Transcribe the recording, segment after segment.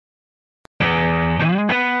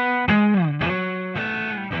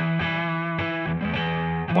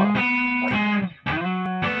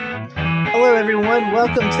everyone.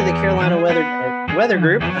 Welcome to the Carolina Weather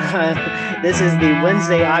Group. This is the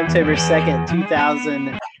Wednesday, October 2nd,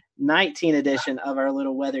 2019 edition of our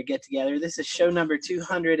little weather get-together. This is show number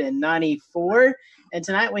 294. And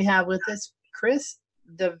tonight we have with us Chris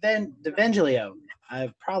DeVengilio.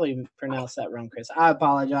 I probably pronounced that wrong, Chris. I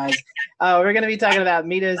apologize. We're going to be talking about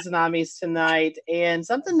meteor tsunamis tonight and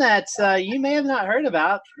something that you may have not heard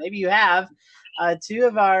about. Maybe you have. Two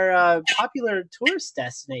of our popular tourist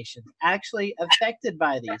destinations actually affected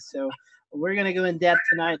by these. So we're going to go in depth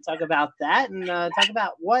tonight and talk about that and talk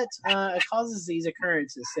about what causes these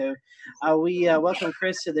occurrences. So we welcome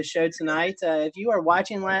Chris to the show tonight. If you are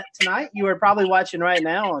watching tonight, you are probably watching right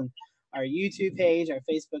now on our YouTube page, our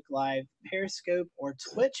Facebook Live, Periscope, or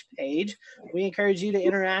Twitch page. We encourage you to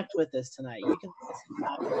interact with us tonight. You can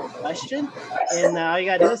ask a question, and all you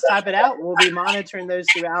got to do is type it out. We'll be monitoring those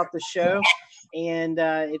throughout the show. And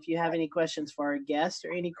if you have any questions for our guests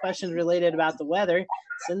or any questions related about the weather,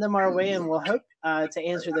 send them our way, and we'll hope to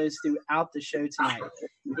answer those throughout the show tonight.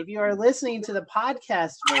 If you are listening to the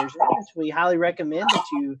podcast version, which we highly recommend that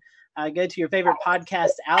you go to your favorite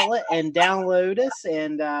podcast outlet and download us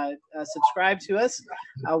and subscribe to us.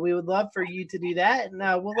 We would love for you to do that. And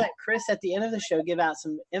we'll let Chris at the end of the show give out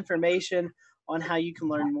some information on how you can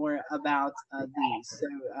learn more about these.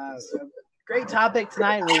 So great topic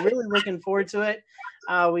tonight. We're really looking forward to it.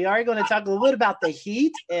 We are going to talk a little bit about the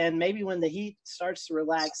heat and maybe when the heat starts to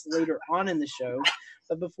relax later on in the show.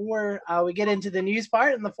 But before we get into the news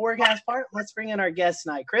part and the forecast part, let's bring in our guest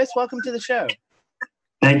tonight. Chris, welcome to the show.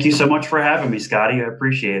 Thank you so much for having me, Scotty. I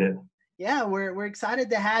appreciate it. Yeah, we're excited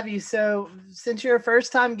to have you. So since you're a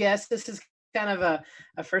first-time guest, this is kind of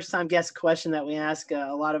a first-time guest question that we ask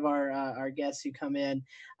a lot of our guests who come in.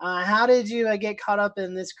 How did you get caught up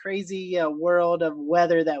in this crazy world of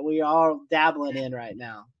weather that we are all dabbling in right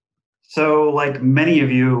now? So like many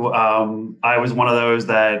of you, I was one of those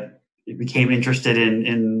that became interested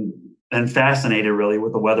in and fascinated really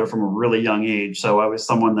with the weather from a really young age. So I was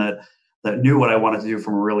someone that knew what I wanted to do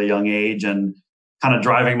from a really young age and kind of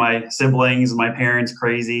driving my siblings and my parents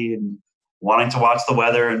crazy and wanting to watch the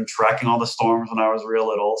weather and tracking all the storms when I was real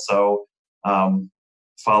little. So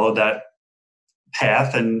followed that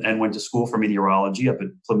path and went to school for meteorology up at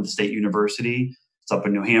Plymouth State University. It's up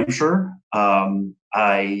in New Hampshire.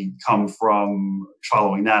 I come from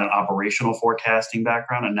following that an operational forecasting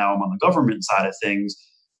background, and now I'm on the government side of things.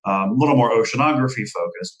 A little more oceanography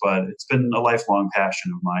focused, but it's been a lifelong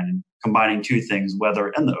passion of mine and combining two things,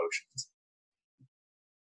 weather and the oceans.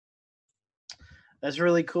 That's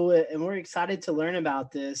really cool, and we're excited to learn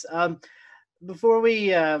about this. Before we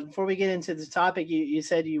get into the topic, you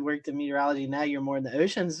said you worked in meteorology. Now you're more in the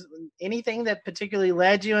oceans. Anything that particularly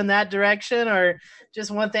led you in that direction, or just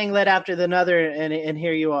one thing led after another, and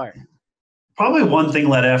here you are? Probably one thing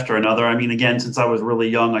led after another. I mean, again, since I was really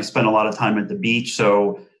young, I spent a lot of time at the beach.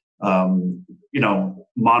 So,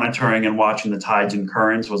 monitoring and watching the tides and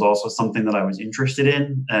currents was also something that I was interested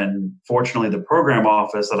in. And fortunately, the program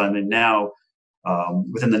office that I'm in now,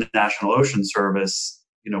 within the National Ocean Service,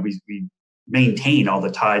 we maintain all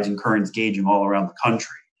the tides and currents gauging all around the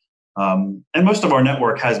country. And most of our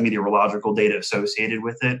network has meteorological data associated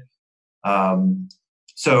with it.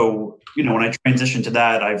 So, when I transitioned to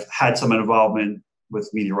that, I've had some involvement with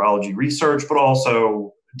meteorology research, but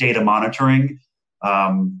also data monitoring.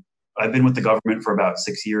 I've been with the government for about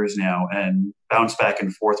 6 years now and bounced back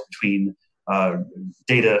and forth between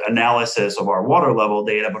data analysis of our water level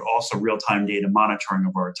data, but also real-time data monitoring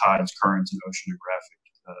of our tides, currents, and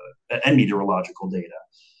oceanographic and meteorological data.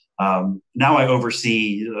 Now I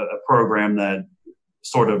oversee a program that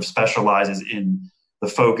sort of specializes in the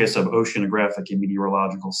focus of oceanographic and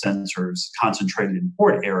meteorological sensors concentrated in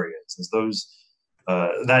port areas, as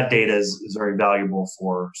that data is very valuable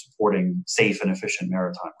for supporting safe and efficient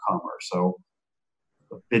maritime commerce. So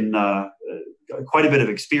I've been quite a bit of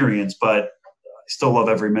experience, but I still love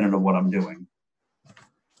every minute of what I'm doing.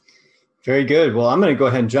 Very good. Well, I'm going to go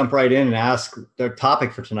ahead and jump right in and ask the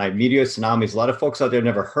topic for tonight, meteor tsunamis. A lot of folks out there have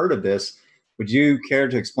never heard of this. Would you care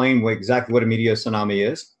to explain exactly what a meteor tsunami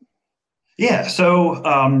is? Yeah, so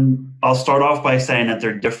I'll start off by saying that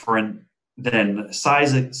they're different than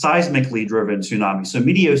seismically driven tsunamis. So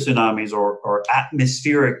meteor tsunamis are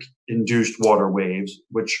atmospheric induced water waves,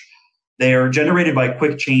 which they are generated by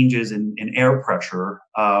quick changes in air pressure,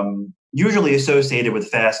 usually associated with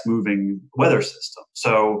fast moving weather systems.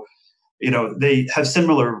 So, they have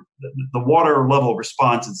the water level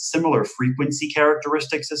response is similar frequency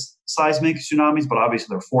characteristics as seismic tsunamis, but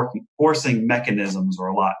obviously their forcing mechanisms are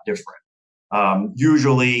a lot different.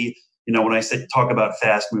 Usually, when I talk about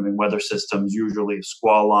fast-moving weather systems, usually a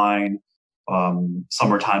squall line,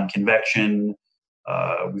 summertime convection,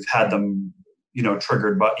 We've had them,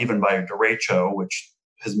 triggered even by a derecho, which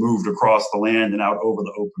has moved across the land and out over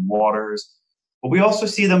the open waters. But we also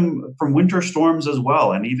see them from winter storms as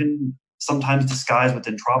well, and even sometimes disguised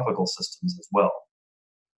within tropical systems as well.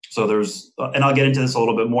 So and I'll get into this a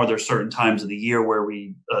little bit more, there's certain times of the year where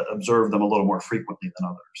we observe them a little more frequently than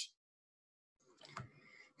others.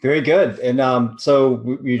 Very good. And so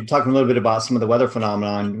we're talking a little bit about some of the weather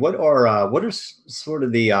phenomenon. What are sort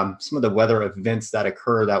of the some of the weather events that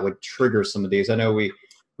occur that would trigger some of these? I know we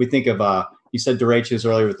think of you said derechos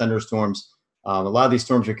earlier with thunderstorms. A lot of these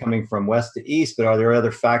storms are coming from west to east, but are there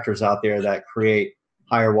other factors out there that create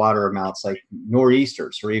higher water amounts, like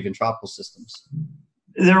nor'easters or even tropical systems?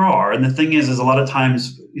 There are, and the thing is a lot of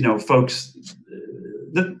times, folks,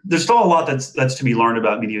 there's still a lot that's to be learned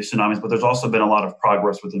about meteotsunamis, but there's also been a lot of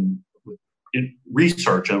progress within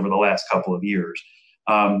research over the last couple of years.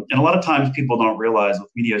 And a lot of times people don't realize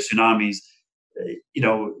with meteotsunamis,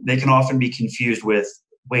 they can often be confused with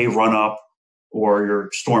wave run-up or your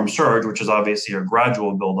storm surge, which is obviously a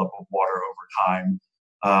gradual buildup of water over time.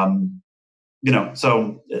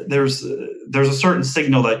 So there's a certain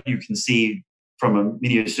signal that you can see from a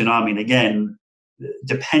meteotsunami, and again,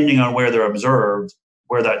 depending on where they're observed,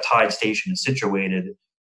 where that tide station is situated,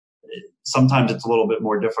 sometimes it's a little bit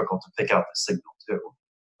more difficult to pick out the signal too.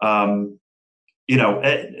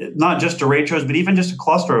 Not just derechos, but even just a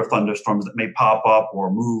cluster of thunderstorms that may pop up or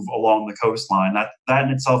move along the coastline. That in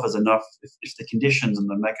itself is enough, if the conditions and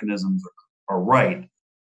the mechanisms are right,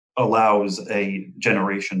 allows a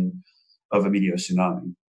generation of a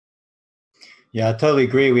meteotsunami. Yeah, I totally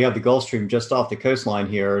agree. We have the Gulf Stream just off the coastline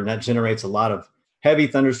here, and that generates a lot of heavy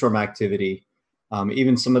thunderstorm activity.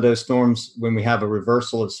 Even some of those storms, when we have a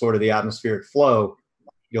reversal of sort of the atmospheric flow,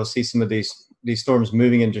 you'll see some of these storms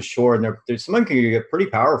moving into shore, and some of them can get pretty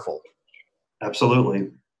powerful.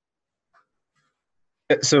 Absolutely.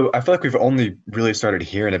 So I feel like we've only really started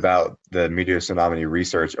hearing about the meteotsunami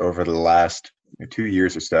research over the last 2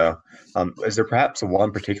 years or so. Is there perhaps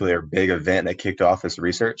one particular big event that kicked off this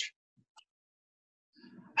research?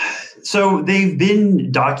 So they've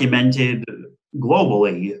been documented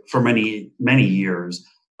globally for many, many years.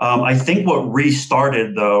 I think what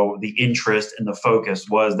restarted, though, the interest and the focus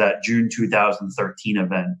was that June 2013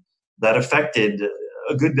 event that affected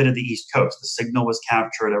a good bit of the East Coast. The signal was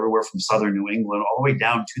captured everywhere from southern New England all the way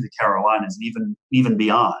down to the Carolinas and even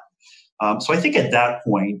beyond. So I think at that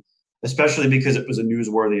point, especially because it was a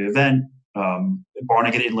newsworthy event,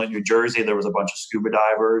 Barnegat Inlet, New Jersey, there was a bunch of scuba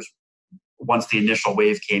divers. Once the initial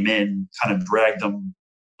wave came in, kind of dragged them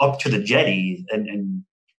up to the jetty, and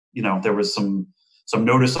there was some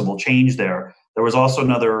noticeable change there. There was also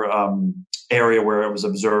another area where it was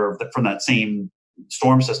observed that from that same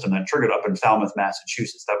storm system that triggered up in Falmouth,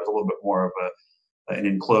 Massachusetts. That was a little bit more of an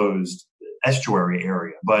enclosed estuary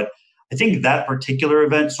area. But I think that particular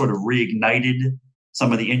event sort of reignited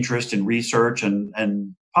some of the interest in research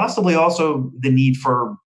and possibly also the need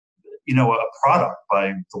for a product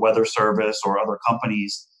by the Weather Service or other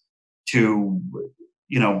companies to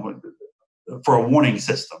for a warning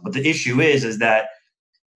system. But the issue is that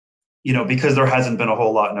because there hasn't been a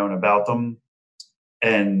whole lot known about them,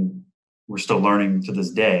 and we're still learning to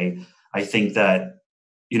this day, I think that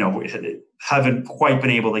we haven't quite been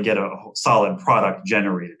able to get a solid product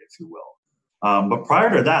generated, if you will. But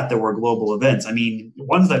prior to that, there were global events. I mean,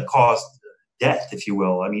 ones that caused death, if you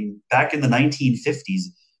will. I mean, back in the 1950s,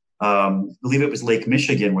 I believe it was Lake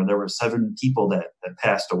Michigan, where there were 7 people that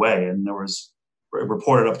passed away, and there was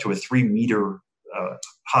reported up to a 3-meter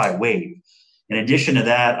high wave. In addition to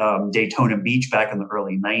that, Daytona Beach back in the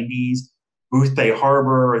early 90s, Booth Bay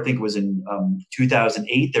Harbor, I think it was in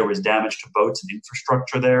 2008, there was damage to boats and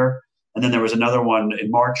infrastructure there. And then there was another one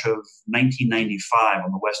in March of 1995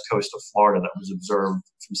 on the west coast of Florida that was observed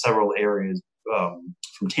from several areas,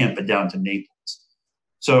 from Tampa down to Naples.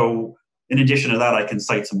 So in addition to that, I can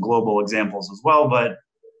cite some global examples as well. But,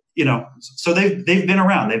 so they've been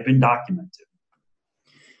around. They've been documented.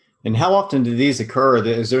 And how often do these occur?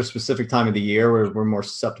 Is there a specific time of the year where we're more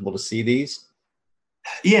susceptible to see these?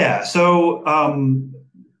 Yeah, so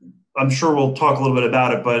I'm sure we'll talk a little bit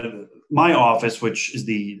about it, but my office, which is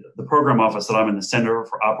the program office that I'm in, the Center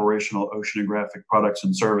for Operational Oceanographic Products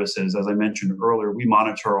and Services, as I mentioned earlier, we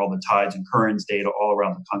monitor all the tides and currents data all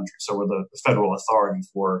around the country. So we're the federal authority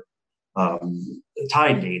for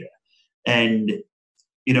tide data. And,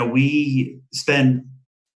 we spend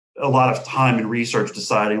a lot of time and research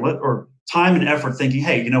deciding, or time and effort thinking,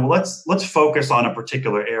 hey, let's focus on a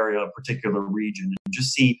particular area, a particular region, and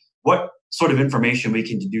just see what sort of information we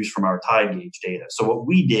can deduce from our tide gauge data. So what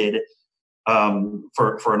we did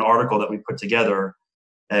for an article that we put together,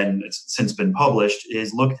 and it's since been published,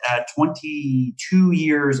 is looked at 22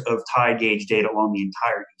 years of tide gauge data along the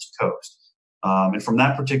entire East Coast. And from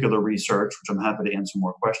that particular research, which I'm happy to answer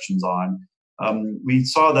more questions on, we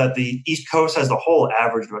saw that the East Coast as a whole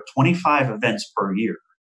averaged about 25 events per year.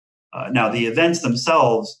 Now, the events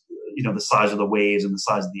themselves, the size of the waves and the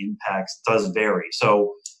size of the impacts does vary.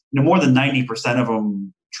 So, more than 90% of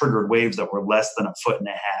them triggered waves that were less than 1.5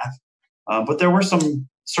 feet. But there were some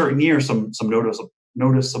certain years, some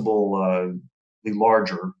noticeably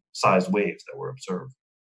larger sized waves that were observed.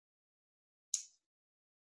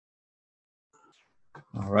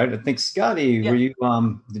 All right. I think Scotty, Yeah. were you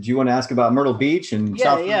did you want to ask about Myrtle Beach and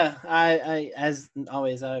South? Yeah. I as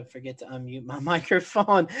always I forget to unmute my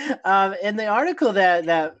microphone. In the article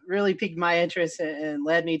that really piqued my interest and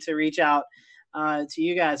led me to reach out to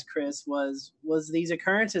you guys, Chris, was these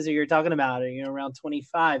occurrences that you're talking about, around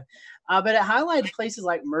 25. But it highlighted places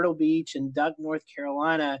like Myrtle Beach and Duck, North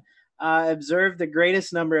Carolina, observed the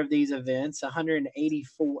greatest number of these events,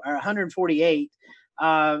 184 or 148.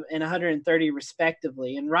 And 130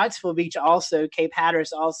 respectively. And Wrightsville Beach also, Cape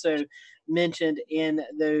Hatteras also mentioned in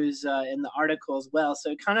those in the article as well.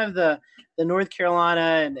 So kind of the North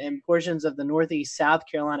Carolina and portions of the Northeast South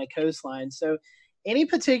Carolina coastline. So any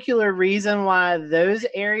particular reason why those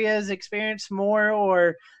areas experience more,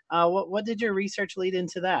 or what did your research lead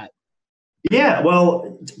into that? Yeah,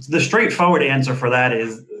 well, the straightforward answer for that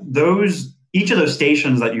is each of those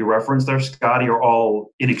stations that you referenced there, Scotty, are all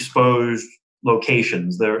in exposed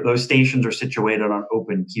locations. Those stations are situated on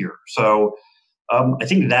open pier. So I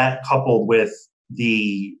think that, coupled with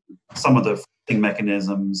some of the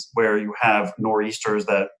mechanisms where you have nor'easters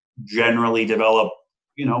that generally develop,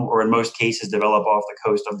 or in most cases develop off the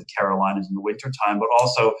coast of the Carolinas in the wintertime, but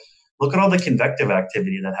also look at all the convective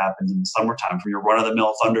activity that happens in the summertime, from your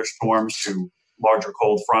run-of-the-mill thunderstorms to larger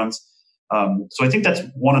cold fronts. So I think that's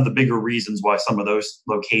one of the bigger reasons why some of those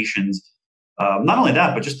locations, not only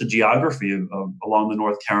that, but just the geography along the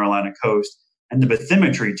North Carolina coast and the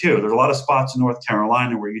bathymetry too. There's a lot of spots in North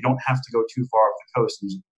Carolina where you don't have to go too far off the coast.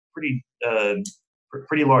 There's a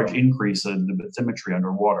pretty large increase in the bathymetry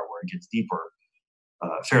underwater, where it gets deeper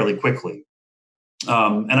fairly quickly.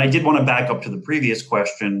 And I did want to back up to the previous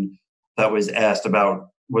question that was asked about,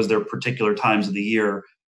 was there particular times of the year?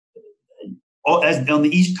 On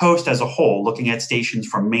the East Coast as a whole, looking at stations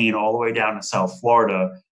from Maine all the way down to South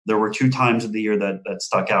Florida, there were 2 times of the year that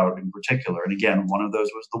stuck out in particular. And again, one of those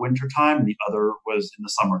was the winter time, and the other was in the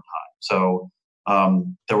summertime. So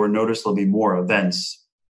there were noticeably more events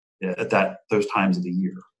at those times of the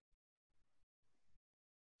year.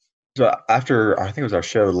 So after, I think it was our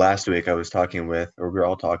show last week, we were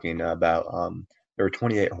all talking about, there were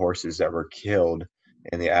 28 horses that were killed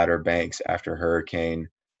in the Outer Banks after Hurricane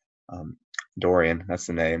Dorian, that's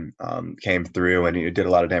the name, came through, and it did a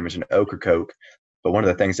lot of damage in Ocracoke. But one of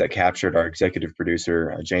the things that captured our executive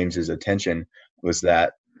producer, James's attention, was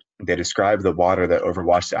that they described the water that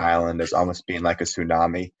overwashed the island as almost being like a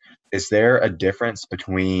tsunami. Is there a difference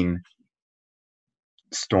between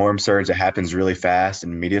storm surge that happens really fast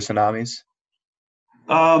and media tsunamis?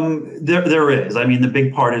 There is. I mean, the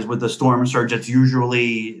big part is with the storm surge, it's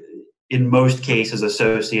usually, in most cases,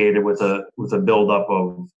 associated with a buildup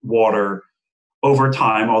of water over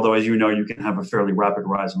time, although, as you know, you can have a fairly rapid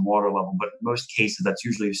rise in water level. But in most cases, that's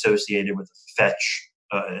usually associated with a fetch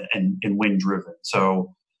and wind driven.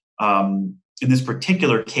 So in this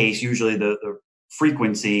particular case, usually the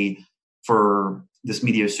frequency for this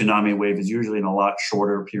media tsunami wave is usually in a lot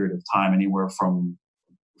shorter period of time, anywhere from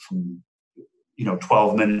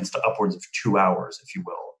 12 minutes to upwards of 2 hours, if you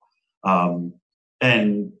will.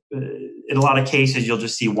 And in a lot of cases, you'll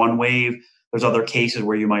just see one wave. There's other cases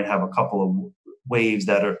where you might have a couple of waves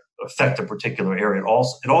that affect a particular area. It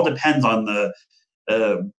all depends on the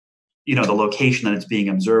location that it's being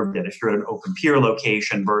observed at. If you're at an open pier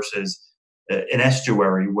location versus an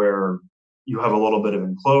estuary where you have a little bit of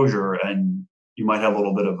enclosure, and you might have a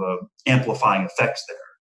little bit of amplifying effects there.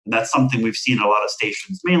 And that's something we've seen in a lot of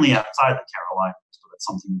stations, mainly outside the Carolinas, but that's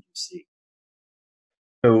something we can see.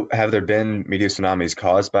 So have there been media tsunamis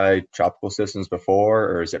caused by tropical systems before,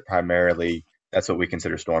 or is it primarily that's what we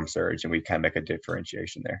consider storm surge, and we kind of make a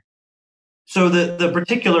differentiation there? So the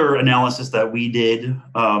particular analysis that we did,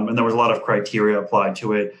 and there was a lot of criteria applied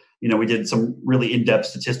to it. We did some really in-depth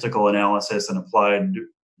statistical analysis and applied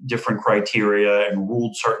different criteria and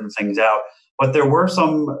ruled certain things out. But there were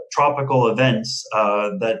some tropical events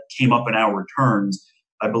that came up in our returns.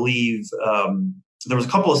 I believe there was a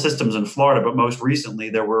couple of systems in Florida, but most recently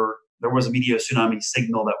there was a media tsunami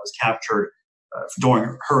signal that was captured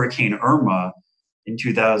during Hurricane Irma in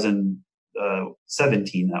 2000.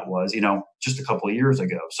 17 that was, just a couple of years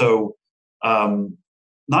ago. So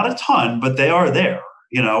not a ton, but they are there,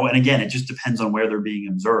 and again, it just depends on where they're being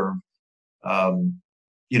observed.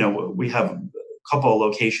 We have a couple of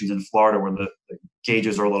locations in Florida where the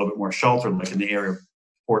gauges are a little bit more sheltered, like in the area of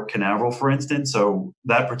Port Canaveral, for instance. So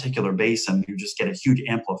that particular basin, you just get a huge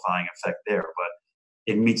amplifying effect there, but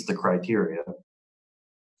it meets the criteria.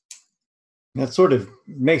 That sort of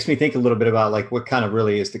makes me think a little bit about like what kind of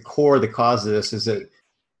really is the core, the cause of this. Is it,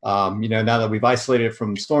 now that we've isolated it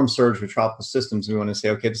from storm surge with tropical systems, we want to say,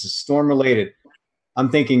 okay, this is storm related. I'm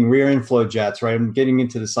thinking rear inflow jets, right? I'm getting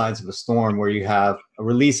into the sides of a storm where you have a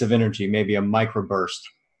release of energy, maybe a microburst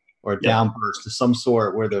or a downburst of some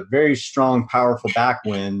sort, where the very strong, powerful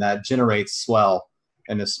backwind that generates swell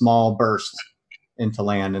and a small burst into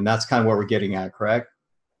land. And that's kind of what we're getting at, correct?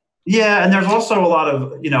 Yeah, and there's also a lot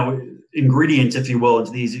of, ingredients, if you will,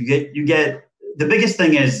 into these. You get the biggest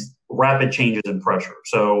thing is rapid changes in pressure.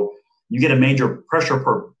 So you get a major pressure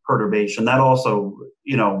perturbation that also,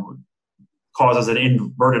 causes an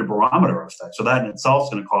inverted barometer effect. So that in itself is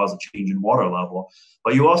going to cause a change in water level.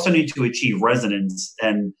 But you also need to achieve resonance.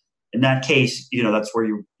 And in that case, that's where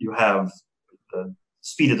you have the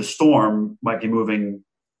speed of the storm might be moving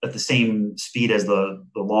at the same speed as the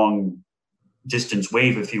long distance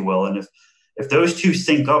wave, if you will. And if those two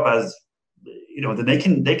sync up, as then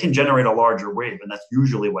they can generate a larger wave, and that's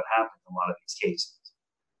usually what happens in a lot of these cases.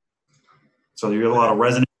 So you get a lot of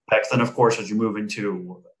resonance effects. Then, of course, as you move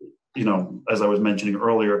into, as I was mentioning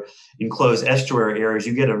earlier, enclosed estuary areas,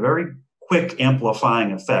 you get a very quick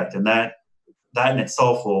amplifying effect, and that in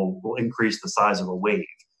itself will increase the size of a wave.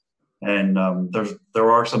 And there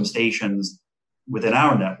are some stations within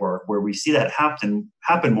our network where we see that happen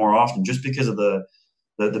more often, just because of the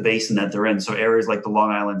basin that they're in. So areas like the Long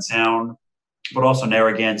Island Sound, but also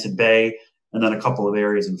Narragansett Bay, and then a couple of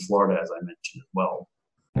areas in Florida, as I mentioned as well.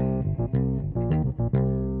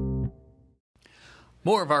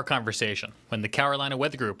 More of our conversation when the Carolina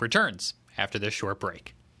Weather Group returns after this short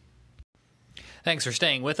break. Thanks for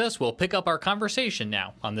staying with us. We'll pick up our conversation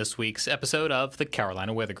now on this week's episode of the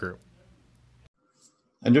Carolina Weather Group.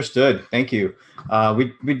 Understood. Thank you.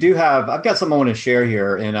 We do have, I've got something I want to share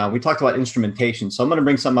here, and we talked about instrumentation. So I'm going to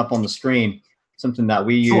bring something up on the screen, something that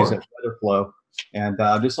we use at WeatherFlow, and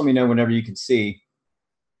just let me know whenever you can see.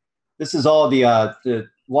 This is all the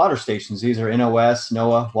water stations. These are NOS,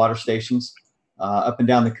 NOAA water stations up and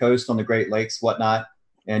down the coast on the Great Lakes, whatnot.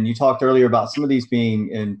 And you talked earlier about some of these being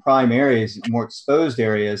in prime areas, more exposed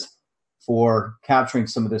areas for capturing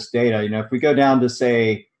some of this data. If we go down to,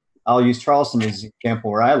 say, I'll use Charleston as an example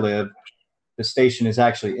where I live. The station is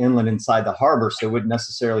actually inland inside the harbor, so it wouldn't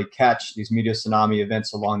necessarily catch these tsunami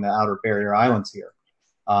events along the outer barrier islands here.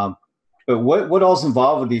 But what all's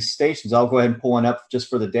involved with these stations? I'll go ahead and pull one up just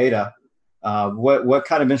for the data. What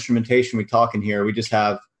kind of instrumentation are we talking here? We just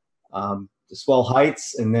have the swell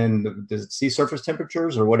heights and then the sea surface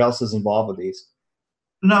temperatures, or what else is involved with these?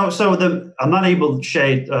 No, so I'm not able,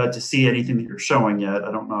 Shay, to see anything that you're showing yet.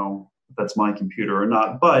 I don't know if that's my computer or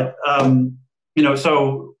not, but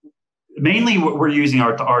so mainly we're using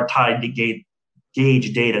our tide gauge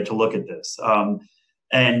data to look at this.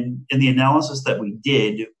 And in the analysis that we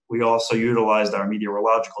did, we also utilized our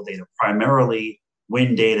meteorological data, primarily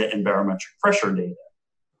wind data and barometric pressure data.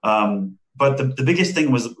 But the biggest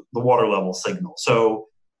thing was the water level signal. So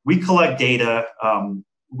we collect data.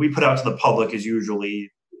 We put out to the public is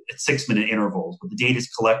usually at 6-minute intervals, but the data is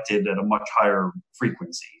collected at a much higher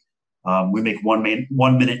frequency. We make 1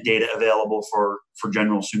 minute data available for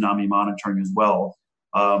general tsunami monitoring as well.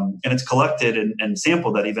 And it's collected and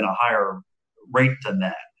sampled at even a higher rate than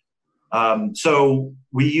that. So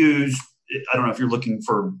we use, I don't know if you're looking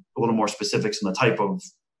for a little more specifics on the type of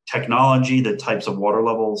technology, the types of water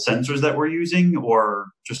level sensors that we're using, or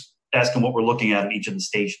just asking what we're looking at each of the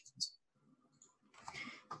stations.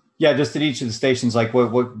 Yeah, just at each of the stations, like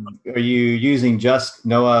what are you using? Just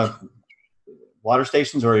NOAA water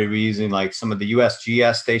stations, or are we using like some of the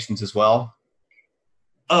USGS stations as well?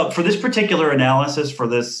 For this particular analysis, for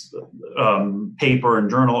this paper and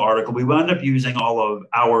journal article, we wound up using all of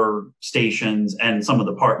our stations and some of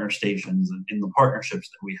the partner stations in the partnerships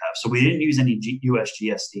that we have. So we didn't use any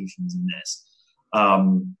USGS stations in this.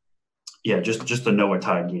 Just the NOAA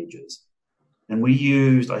tide gauges. And we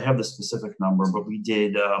used, I have the specific number, but we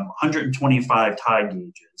did 125 tide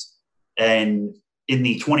gauges. And in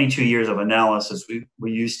the 22 years of analysis,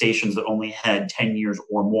 we used stations that only had 10 years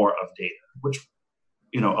or more of data, which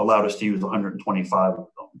allowed us to use 125 of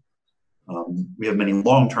them. We have many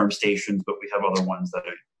long-term stations, but we have other ones that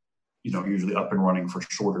are, usually up and running for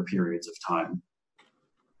shorter periods of time.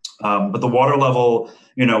 But the water level,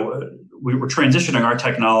 we were transitioning our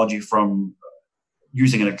technology from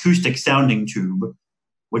using an acoustic sounding tube,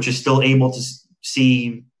 which is still able to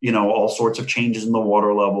see, all sorts of changes in the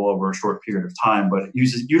water level over a short period of time, but it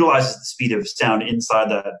utilizes the speed of sound inside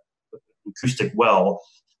that acoustic well.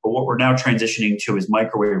 But what we're now transitioning to is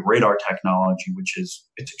microwave radar technology, which it's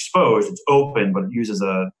exposed, it's open, but it uses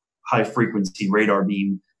a high frequency radar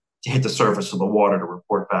beam to hit the surface of the water to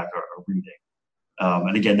report back a reading.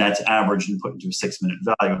 And again, that's averaged and put into a 6-minute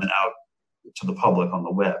value and then out to the public on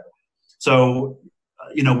the web. So,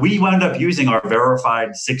 we wound up using our verified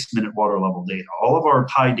 6-minute water level data. All of our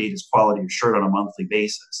tide data is quality assured on a monthly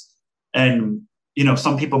basis. And,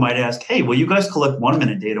 some people might ask, hey, well, you guys collect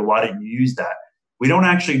 1-minute data. Why didn't you use that? We don't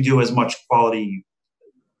actually do as much quality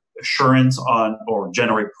assurance on or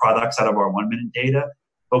generate products out of our 1-minute data,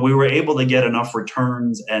 but we were able to get enough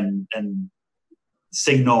returns and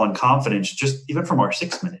signal and confidence just even from our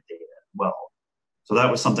 6-minute data as well. So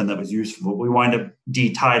that was something that was useful. We wind up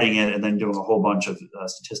detiding it and then doing a whole bunch of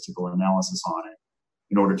statistical analysis on it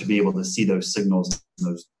in order to be able to see those signals,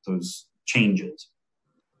 those changes.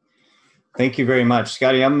 Thank you very much,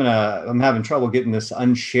 Scotty. I'm having trouble getting this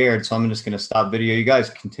unshared, so I'm just gonna stop video. You guys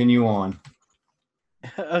continue on.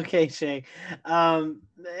 Okay, Shay. And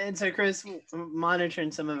so, Chris,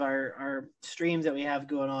 monitoring some of our streams that we have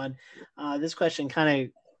going on, this question kind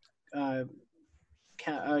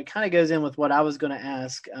of goes in with what I was going to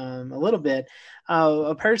ask a little bit.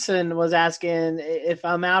 A person was asking if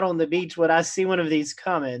I'm out on the beach, would I see one of these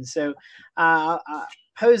coming? So I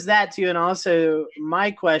pose that to you. And also my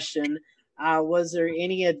question, was there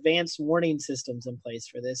any advanced warning systems in place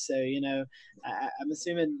for this? So, I'm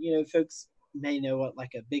assuming, folks may know what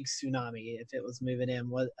like a big tsunami, if it was moving in,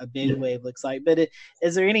 what a big wave looks like. But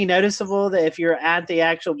is there any noticeable that if you're at the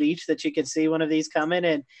actual beach that you could see one of these coming?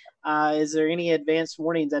 And is there any advanced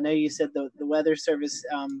warnings? I know you said the Weather Service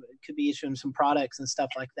could be issuing some products and stuff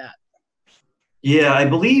like that. Yeah, I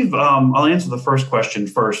believe I'll answer the first question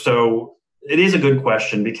first. So it is a good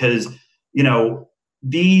question because,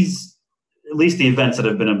 these, at least the events that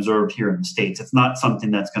have been observed here in the States, it's not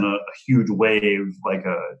something that's going to a huge wave like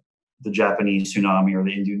the Japanese tsunami or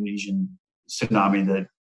the Indonesian tsunami that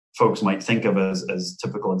folks might think of as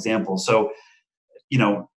typical examples. So,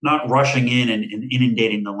 not rushing in and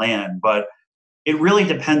inundating the land, but it really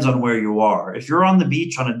depends on where you are. If you're on the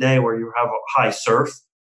beach on a day where you have a high surf,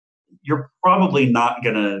 you're probably not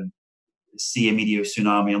going to see a meteor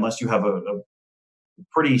tsunami unless you have a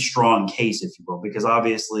pretty strong case, if you will, because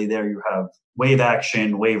obviously there you have wave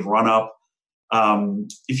action, wave run up.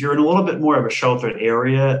 If you're in a little bit more of a sheltered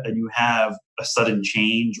area and you have a sudden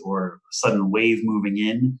change or a sudden wave moving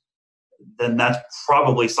in, then that's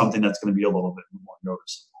probably something that's going to be a little bit more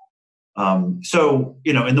noticeable. So,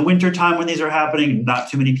 in the wintertime when these are happening, not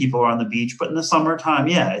too many people are on the beach, but in the summertime,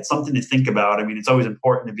 yeah, it's something to think about. I mean, it's always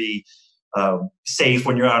important to be safe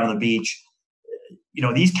when you're out on the beach.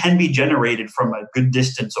 These can be generated from a good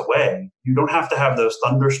distance away. You don't have to have those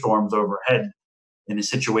thunderstorms overhead in a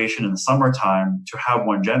situation in the summertime to have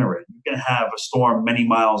one generated. You can have a storm many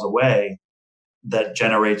miles away that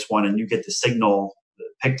generates one and you get the signal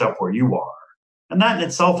picked up where you are. And that in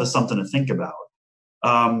itself is something to think about.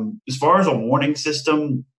 As far as a warning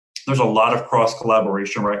system, there's a lot of cross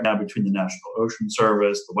collaboration right now between the National Ocean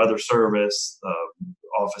Service, the Weather Service, the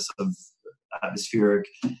Office of Atmospheric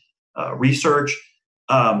Research.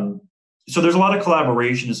 So there's a lot of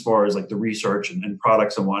collaboration as far as like the research and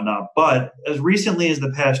products and whatnot. But as recently as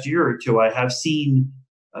the past year or two, I have seen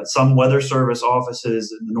some Weather Service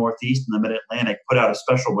offices in the Northeast and the Mid-Atlantic put out a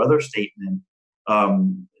special weather statement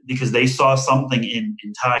because they saw something in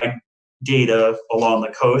tide data along the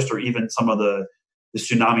coast or even some of the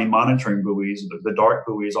tsunami monitoring buoys, the dark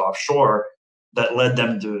buoys offshore, that led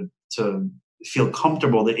them to feel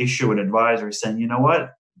comfortable to issue an advisory saying, you know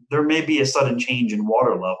what, there may be a sudden change in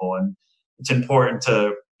water level and it's important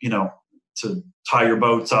to tie your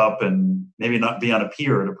boats up and maybe not be on a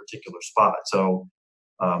pier at a particular spot. So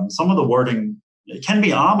some of the wording, it can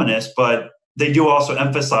be ominous, but they do also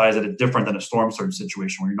emphasize that it's different than a storm surge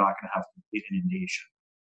situation where you're not going to have complete inundation.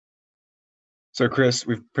 So, Chris,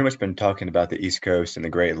 we've pretty much been talking about the East Coast and the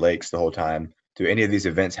Great Lakes the whole time. Do any of these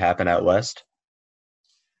events happen out west?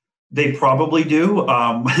 They probably do.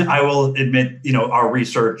 I will admit, our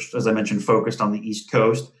research, as I mentioned, focused on the East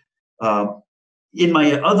Coast. In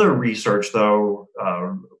my other research, though,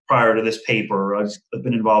 prior to this paper, I've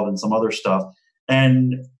been involved in some other stuff.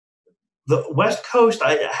 And the West Coast,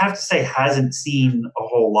 I have to say, hasn't seen a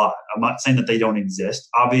whole lot. I'm not saying that they don't exist.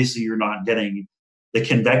 Obviously, you're not getting the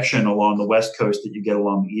convection along the West Coast that you get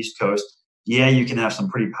along the East Coast. Yeah, you can have some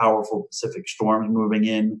pretty powerful Pacific storms moving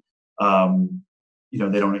in.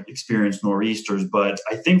 They don't experience nor'easters. But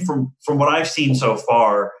I think from what I've seen so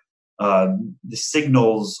far, the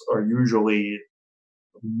signals are usually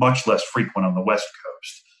much less frequent on the West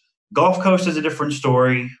Coast. Gulf Coast is a different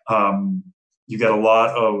story. You get a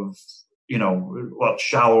lot of,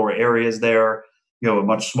 shallower areas there. You have a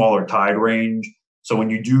much smaller tide range. So when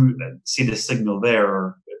you do see the signal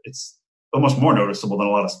there, it's almost more noticeable than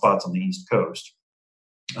a lot of spots on the East Coast.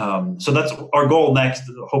 So that's our goal next,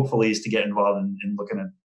 hopefully, is to get involved in looking at,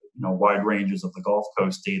 wide ranges of the Gulf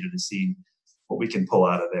Coast data to see what we can pull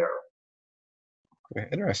out of there. Okay,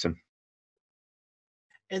 interesting.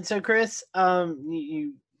 And so, Chris,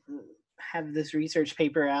 you have this research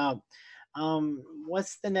paper out.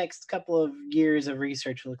 What's the next couple of years of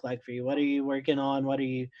research look like for you? What are you working on? What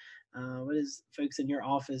is folks in your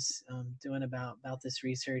office doing about this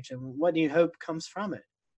research, and what do you hope comes from it?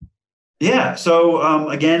 Yeah. So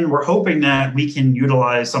again, we're hoping that we can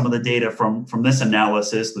utilize some of the data from this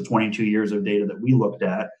analysis, the 22 years of data that we looked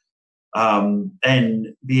at, and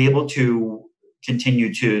be able to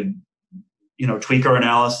continue to, tweak our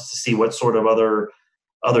analysis to see what sort of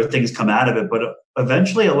other things come out of it, but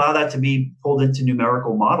eventually allow that to be pulled into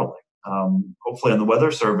numerical modeling, hopefully on the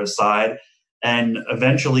Weather Service side, and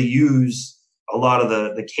eventually use a lot of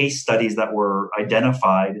the case studies that were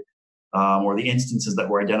identified or the instances that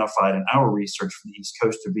were identified in our research from the East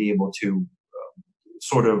Coast to be able to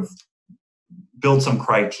sort of build some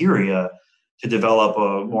criteria to develop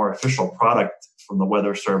a more official product from the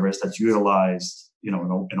Weather Service that's utilized, in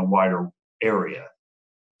a wider area.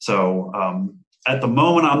 So at the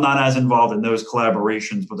moment, I'm not as involved in those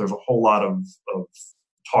collaborations, but there's a whole lot of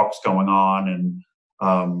talks going on,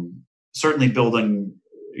 and certainly building,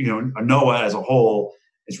 NOAA as a whole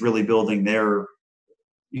is really building their,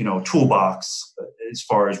 toolbox as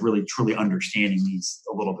far as really truly understanding these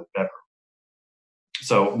a little bit better.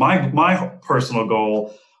 So my personal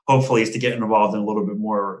goal, hopefully, is to get involved in a little bit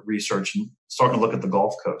more research and starting to look at the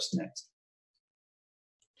Gulf Coast next.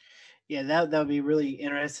 Yeah, that would be really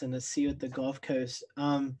interesting to see with the Gulf Coast.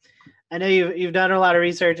 I know you've done a lot of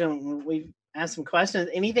research, and we've asked some questions.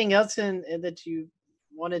 Anything else that you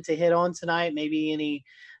wanted to hit on tonight? Maybe any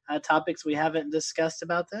topics we haven't discussed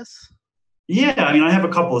about this? Yeah, I mean, I have a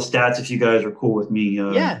couple of stats if you guys are cool with me.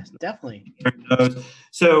 Yeah, definitely.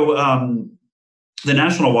 So the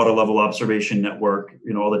National Water Level Observation Network,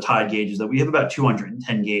 all the tide gauges that we have about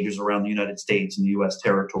 210 gauges around the United States and the U.S.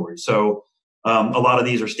 territory. So a lot of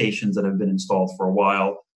these are stations that have been installed for a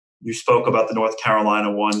while. You spoke about the North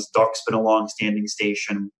Carolina ones. Duck's been a long-standing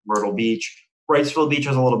station. Myrtle Beach. Wrightsville Beach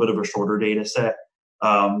has a little bit of a shorter data set.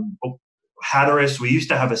 Hatteras, we used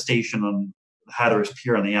to have a station on Hatteras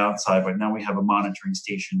Pier on the outside, but now we have a monitoring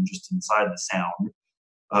station just inside the sound.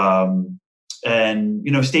 And,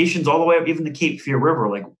 stations all the way up, even the Cape Fear River,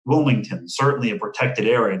 like Wilmington, certainly a protected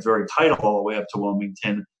area. It's very tidal all the way up to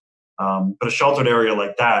Wilmington. But a sheltered area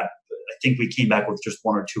like that, I think we came back with just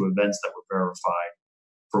one or two events that were verified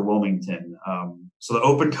for Wilmington. So the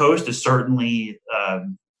open coast is certainly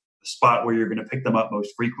the spot where you're going to pick them up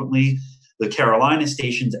most frequently. The Carolina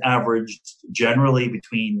stations averaged generally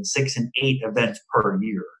between 6 and 8 events per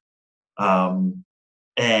year.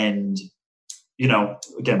 And,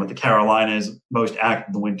 again, with the Carolinas, most active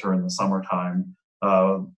in the winter and the summertime.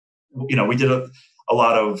 We did a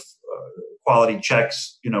lot of quality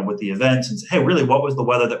checks, with the events and say, hey, really, what was the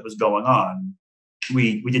weather that was going on?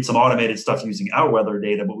 We did some automated stuff using our weather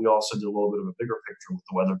data, but we also did a little bit of a bigger picture with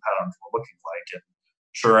the weather patterns we're looking like. And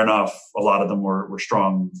sure enough, a lot of them were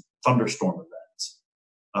strong thunderstorm events.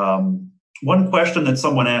 One question that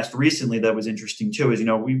someone asked recently that was interesting too is,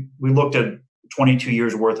 we looked at 22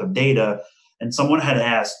 years worth of data, and someone had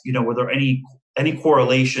asked, were there any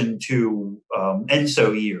correlation to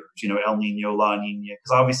ENSO years, El Nino, La Nina,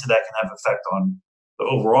 because obviously that can have effect on the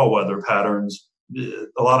overall weather patterns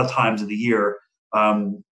a lot of times of the year.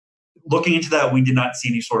 Looking into that, we did not see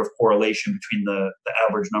any sort of correlation between the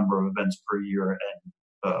average number of events per year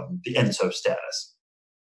and the ENSO status.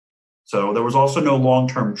 So there was also no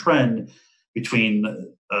long-term trend between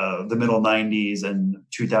the middle 90s and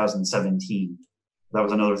 2017. That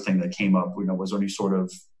was another thing that came up. Was there any sort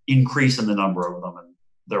of increase in the number of them? And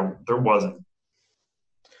there wasn't.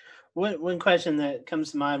 One question that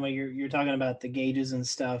comes to mind when you're talking about the gauges and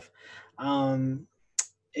stuff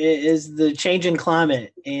is the change in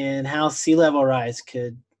climate and how sea level rise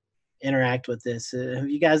could interact with this. Have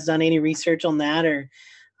you guys done any research on that, or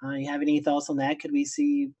you have any thoughts on that? Could we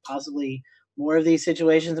see possibly more of these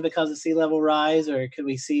situations because of sea level rise, or could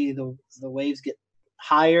we see the waves get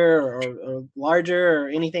higher or larger or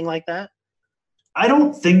anything like that? I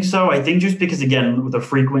don't think so. I think just because, again, with the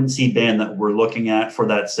frequency band that we're looking at for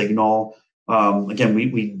that signal, again,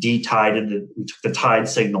 we de-tided it. We took the tide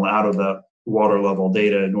signal out of the water level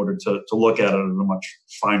data in order to look at it at a much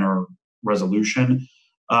finer resolution.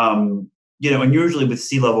 And usually with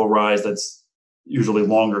sea level rise, that's usually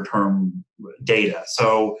longer term data.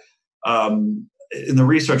 So in the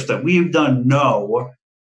research that we've done, no.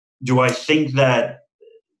 Do I think that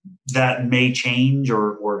may change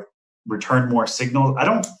or return more signals? I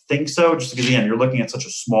don't think so, just because, again, you're looking at such a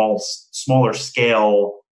smaller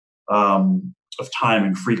scale of time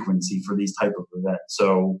and frequency for these type of events.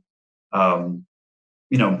 So, climate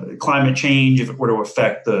change, if it were to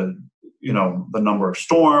affect the number of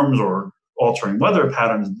storms or altering weather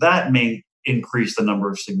patterns, that may increase the number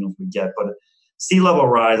of signals we get. But sea level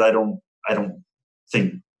rise, I don't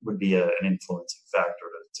think would be an influencing factor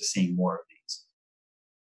to seeing more of these.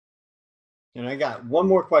 And I got one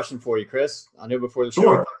more question for you, Chris. I know before the show,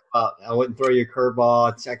 Sure. I wouldn't throw you a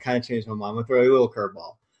curveball. I kind of changed my mind. I'm going to throw you a little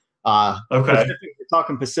curveball. Okay. We're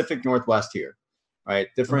talking Pacific Northwest here, right?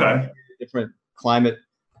 Different climate,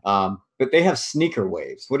 but they have sneaker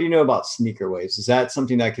waves. What do you know about sneaker waves? Is that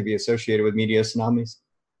something that could be associated with meteor tsunamis?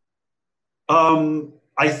 I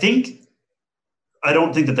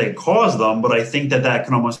don't think that they cause them, but I think that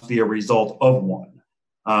can almost be a result of one.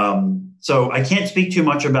 So I can't speak too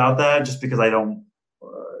much about that just because I don't,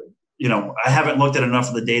 I haven't looked at enough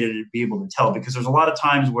of the data to be able to tell, because there's a lot of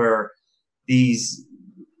times where these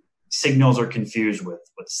signals are confused with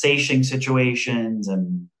seiching situations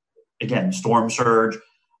and, again, storm surge.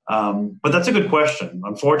 But that's a good question.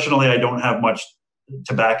 Unfortunately, I don't have much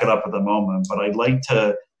to back it up at the moment, but I'd like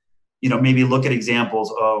to, maybe look at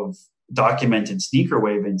examples of documented sneaker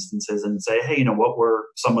wave instances and say, hey, what were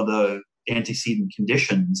some of the antecedent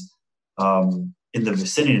conditions in the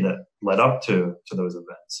vicinity that led up to those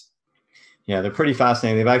events? Yeah, they're pretty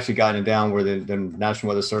fascinating. They've actually gotten it down where the National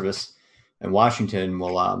Weather Service in Washington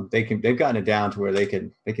will they've gotten it down to where they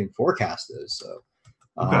can forecast those. So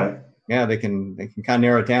okay. Yeah, they can kind of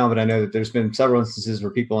narrow it down. But I know that there's been several instances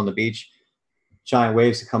where people on the beach, giant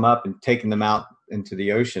waves have come up and taken them out into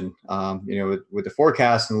the ocean. With the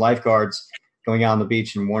forecast and lifeguards going out on the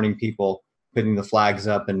beach and warning people, putting the flags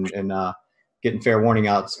up and getting fair warning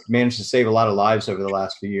out, managed to save a lot of lives over the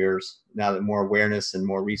last few years. Now that more awareness and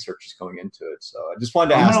more research is going into it, so I just wanted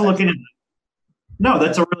to ask. No,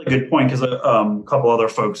 that's a really good point, because a couple other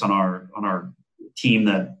folks on our team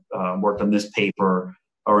that worked on this paper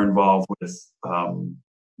are involved with a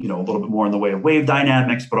little bit more in the way of wave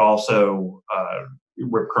dynamics, but also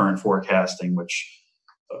rip current forecasting, which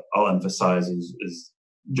I'll emphasize is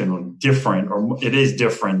generally different, or it is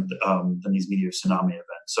different than these meteor tsunami events.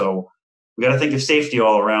 So we got to think of safety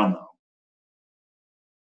all around, though.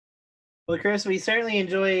 Well, Chris, we certainly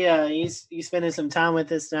enjoy you spending some time with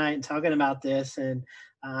us tonight and talking about this. And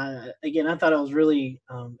again, I thought it was really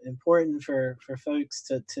important for folks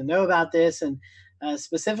to know about this, and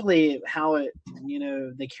specifically how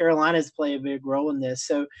the Carolinas play a big role in this.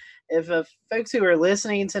 So if folks who are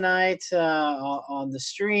listening tonight on the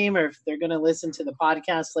stream, or if they're going to listen to the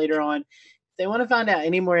podcast later on, if they want to find out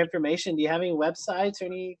any more information, do you have any websites or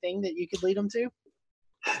anything that you could lead them to?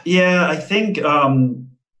 Yeah, I think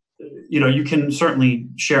you can certainly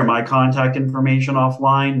share my contact information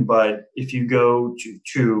offline, but if you go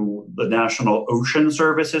to the National Ocean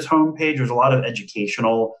Services homepage, there's a lot of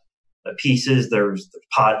educational pieces. There's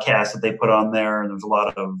podcasts that they put on there, and there's a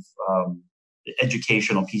lot of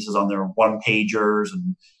educational pieces on there, one-pagers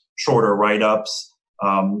and shorter write-ups.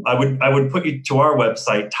 I would put you to our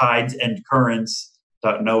website,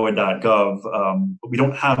 tidesandcurrents.noaa.gov. We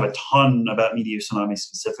don't have a ton about meteor tsunami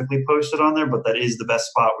specifically posted on there, but that is the best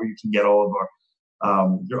spot where you can get all of our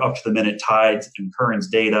your up-to-the-minute tides and currents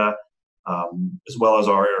data, as well as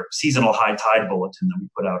our seasonal high tide bulletin that we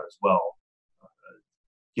put out as well.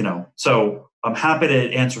 So I'm happy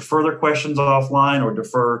to answer further questions offline, or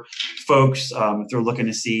defer folks if they're looking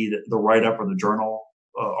to see the write-up or the journal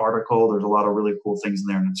article. There's a lot of really cool things in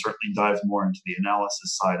there, and it certainly dives more into the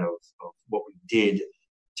analysis side of what we did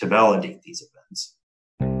to validate these events.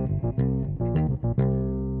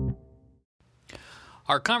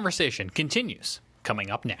 Our conversation continues coming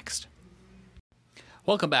up next.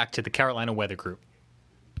 Welcome back to the Carolina Weather Group.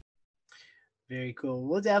 Very cool.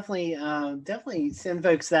 We'll definitely send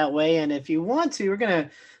folks that way. And if you want to, we're going to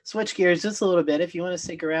switch gears just a little bit. If you want to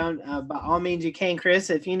stick around, by all means you can, Chris.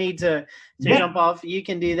 If you need to jump off, you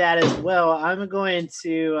can do that as well. I'm going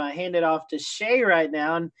to hand it off to Shay right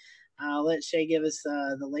now, and I'll let Shay give us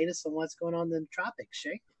the latest on what's going on in the tropics.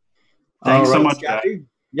 Shay. Thanks so much, Gabby.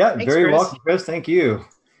 Yeah, Thanks, very Chris. welcome, Chris. Thank you.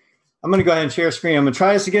 I'm going to go ahead and share screen. I'm going to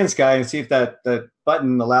try this again, Sky, and see if that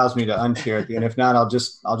button allows me to unshare at the end. If not, I'll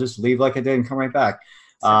just leave like I did and come right back.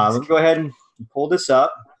 Let me go ahead and pull this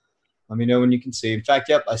up. Let me know when you can see. In fact,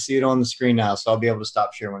 yep, I see it on the screen now, so I'll be able to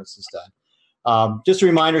stop sharing when it's just done. Just a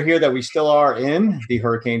reminder here that we still are in the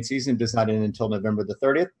hurricane season. It does not end until November the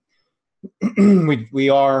 30th. we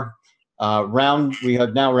are we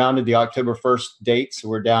have now rounded the October 1st date, so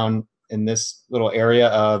we're down in this little area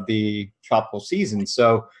of the tropical season.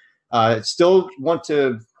 So still want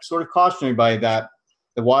to sort of caution everybody that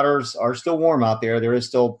the waters are still warm out there. There is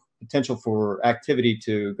still potential for activity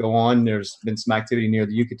to go on. There's been some activity near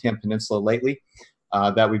the Yucatan Peninsula lately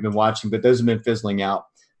that we've been watching, but those have been fizzling out.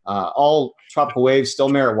 All tropical waves still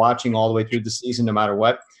merit watching all the way through the season, no matter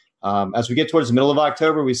what. As we get towards the middle of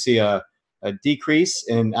October, we see a decrease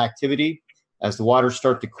in activity as the waters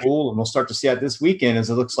start to cool. And we'll start to see that this weekend,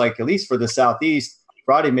 as it looks like, at least for the Southeast,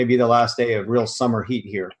 Friday may be the last day of real summer heat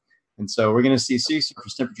here. And so we're going to see sea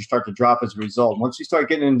surface temperatures start to drop as a result. Once you start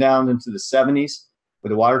getting down into the 70s, where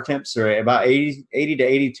the water temps are about 80 to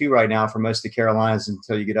 82 right now for most of the Carolinas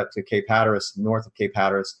until you get up to Cape Hatteras, north of Cape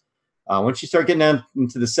Hatteras. Once you start getting down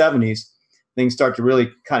into the 70s, things start to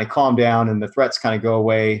really kind of calm down and the threats kind of go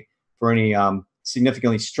away for any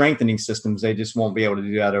significantly strengthening systems. They just won't be able to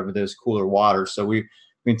do that over those cooler waters. So we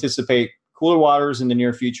anticipate cooler waters in the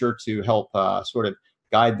near future to help sort of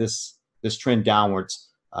guide this trend downwards.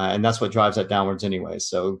 And that's what drives that downwards anyway.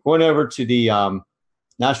 So going over to the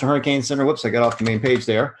National Hurricane Center. Whoops, I got off the main page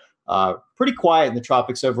there. Pretty quiet in the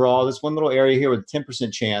tropics overall. This one little area here with a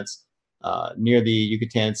 10% chance near the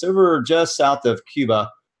Yucatan. It's over just south of Cuba,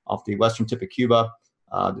 off the western tip of Cuba.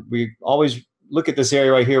 We always look at this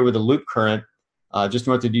area right here with a loop current just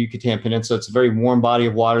north of the Yucatan Peninsula. It's a very warm body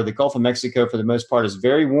of water. The Gulf of Mexico, for the most part, is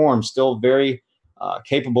very warm, still very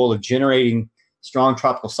capable of generating strong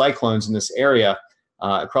tropical cyclones in this area.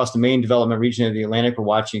 Across the main development region of the Atlantic,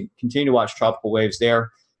 we're continue to watch tropical waves there.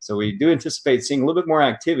 So we do anticipate seeing a little bit more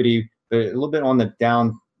activity, but a little bit on the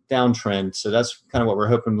downtrend. So that's kind of what we're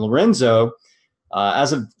hoping. Lorenzo,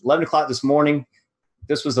 as of 11 o'clock this morning,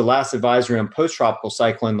 this was the last advisory on post-tropical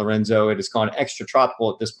cyclone Lorenzo. It has gone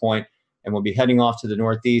extratropical at this point and will be heading off to the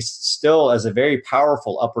northeast. Still, as a very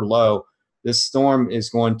powerful upper low, this storm is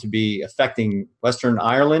going to be affecting Western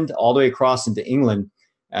Ireland all the way across into England.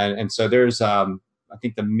 And so there's I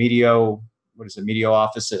think the Meteo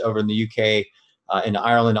office over in the UK and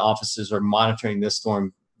Ireland offices are monitoring this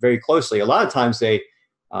storm very closely. A lot of times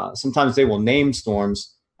sometimes they will name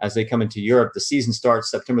storms as they come into Europe. The season starts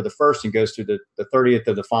September the 1st and goes through the 30th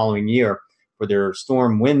of the following year for their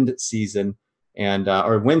storm wind season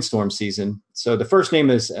or windstorm season. So the first name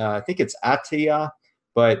is, I think it's Atia,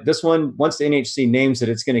 but this one, once the NHC names it,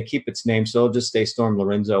 it's going to keep its name. So it'll just stay Storm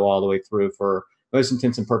Lorenzo all the way through for most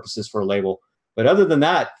intents and purposes for a label. But other than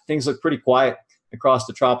that, things look pretty quiet across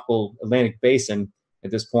the tropical Atlantic basin at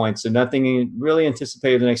this point. So nothing really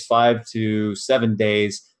anticipated the next 5 to 7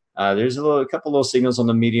 days. There's a couple little signals on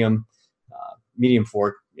the medium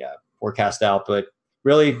forecast out, but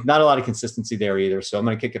really not a lot of consistency there either. So I'm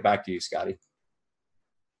going to kick it back to you, Scotty.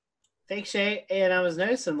 Thanks, Shay. And I was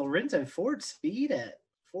noticing Lorenzo forward speed at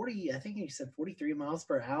 40, I think you said 43 miles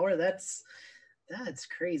per hour. That's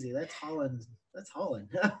crazy. That's hauling.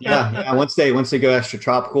 yeah. Once they go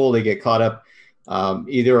extratropical, they get caught up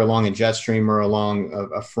either along a jet stream or along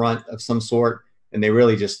a front of some sort, and they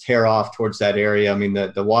really just tear off towards that area. I mean,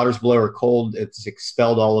 the waters below are cold. It's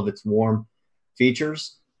expelled all of its warm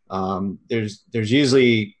features. There's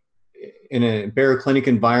usually in a baroclinic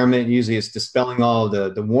environment, usually it's dispelling all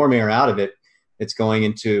the warm air out of it. It's going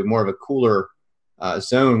into more of a cooler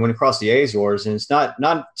zone when across the Azores, and it's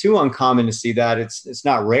not too uncommon to see that. It's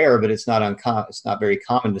not rare, but it's not uncommon. It's not very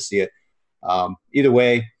common to see it. Either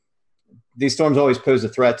way, these storms always pose a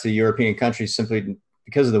threat to European countries simply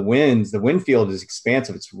because of the winds. The wind field is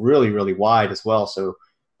expansive. It's really, really wide as well. So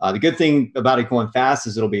the good thing about it going fast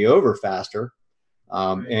is it'll be over faster.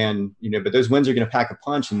 But those winds are going to pack a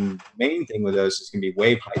punch, and the main thing with those is going to be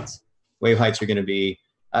wave heights. Wave heights are going to be,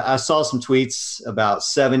 I saw some tweets about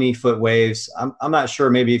 70-foot waves. I'm not sure,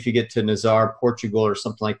 maybe if you get to Nazar, Portugal or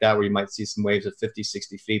something like that, where you might see some waves of 50,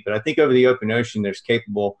 60 feet. But I think over the open ocean, there's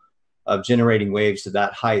capable of generating waves to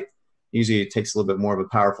that height. Usually it takes a little bit more of a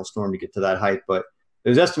powerful storm to get to that height. But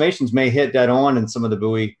those estimations may hit dead on in some of the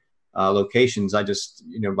buoy locations. I just,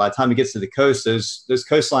 by the time it gets to the coast, those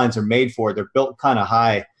coastlines are made for it. They're built kind of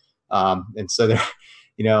high. And so they're,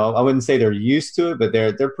 I wouldn't say they're used to it, but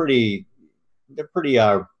they're pretty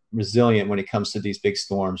resilient when it comes to these big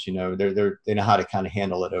storms. They know how to kind of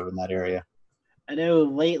handle it over in that area. I know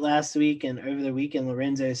late last week and over the weekend,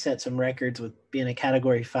 Lorenzo set some records with being a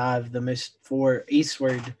Category 5, the most for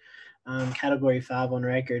eastward Category 5 on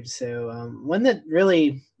record. So one that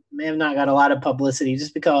really may have not got a lot of publicity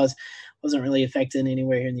just because it wasn't really affected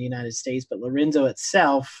anywhere here in the United States. But Lorenzo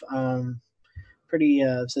itself, pretty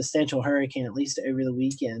substantial hurricane, at least over the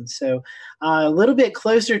weekend. So a little bit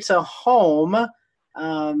closer to home,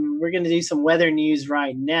 we're going to do some weather news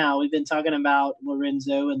right now. We've been talking about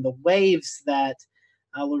Lorenzo and the waves that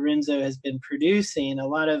Lorenzo has been producing. A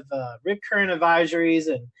lot of rip current advisories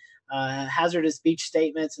and hazardous beach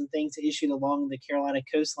statements and things issued along the Carolina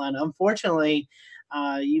coastline. Unfortunately,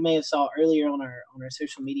 you may have saw earlier on our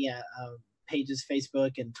social media pages,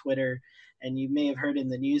 Facebook and Twitter, and you may have heard in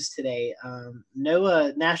the news today,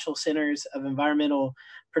 NOAA National Centers of Environmental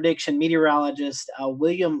Prediction meteorologist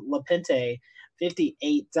William LaPente,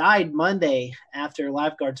 58, died Monday after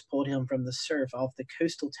lifeguards pulled him from the surf off the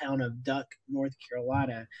coastal town of Duck, North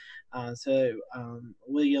Carolina.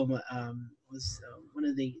 William was one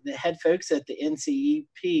of the head folks at the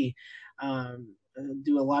NCEP,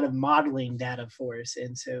 do a lot of modeling data for us.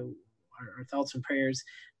 And so our thoughts and prayers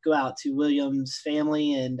go out to William's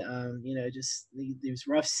family and, just these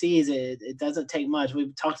rough seas. It doesn't take much.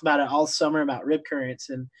 We've talked about it all summer about rip currents,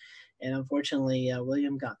 and unfortunately,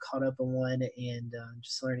 William got caught up in one, and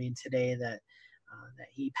just learning today that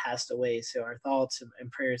he passed away. So our thoughts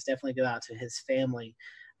and prayers definitely go out to his family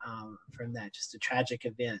from that, just a tragic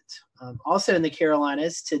event. Also in the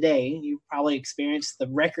Carolinas today, you probably experienced the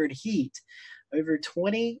record heat, over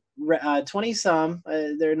 20 some.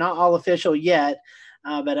 They're not all official yet,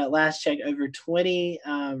 but at last check, over 20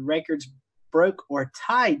 records broke or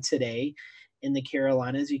tied today in the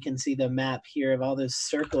Carolinas. You can see the map here of all those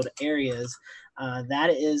circled areas. That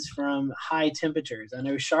is from high temperatures. I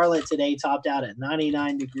know Charlotte today topped out at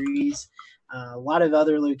 99 degrees. A lot of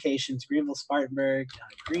other locations, Greenville, Spartanburg,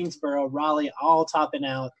 Greensboro, Raleigh, all topping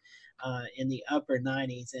out in the upper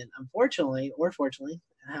 90s. And unfortunately, or fortunately,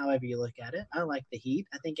 however you look at it, I like the heat.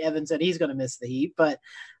 I think Evan said he's going to miss the heat, but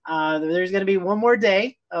there's going to be one more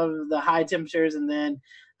day of the high temperatures, and then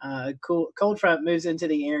cold front moves into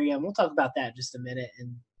the area, and we'll talk about that in just a minute,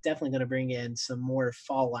 and definitely going to bring in some more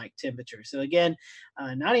fall-like temperatures. So again,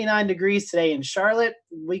 99 degrees today in Charlotte.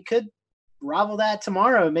 We could rival that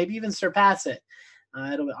tomorrow, maybe even surpass it.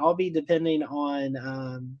 It'll all be depending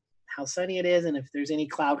on how sunny it is and if there's any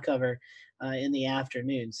cloud cover in the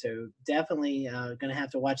afternoon. So definitely going to have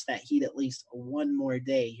to watch that heat at least one more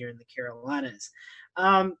day here in the Carolinas.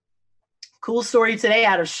 Cool story today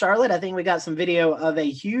out of Charlotte. I think we got some video of a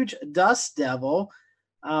huge dust devil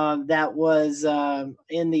that was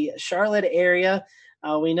in the Charlotte area.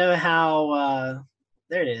 We know how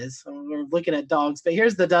there it is. We're looking at dogs, but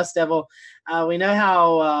here's the dust devil. We know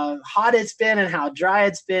how hot it's been and how dry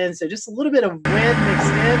it's been. So just a little bit of wind mixed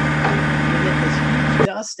in. We get this huge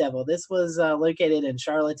dust devil. This was located in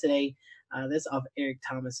Charlotte today. This off Eric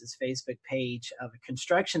Thomas's Facebook page of a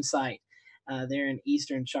construction site there in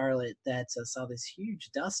Eastern Charlotte that saw this huge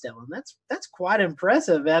dust devil. And that's quite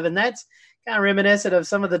impressive, Evan. That's kind of reminiscent of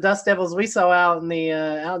some of the dust devils we saw out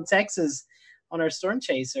in Texas on our storm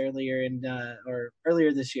chase earlier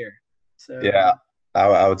this year. So yeah,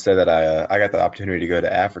 I would say that I got the opportunity to go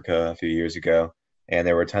to Africa a few years ago, and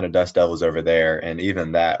there were a ton of dust devils over there, and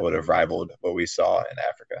even that would have rivaled what we saw in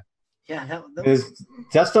Africa. Yeah, that was...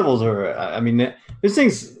 dust devils are. I mean, these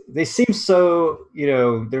things, they seem so,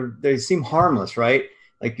 they seem harmless, right?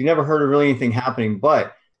 Like you never heard of really anything happening,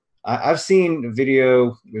 but I've seen a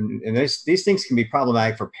video, and these things can be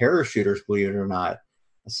problematic for parachuters, believe it or not.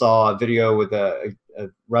 I saw a video with a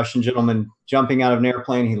Russian gentleman jumping out of an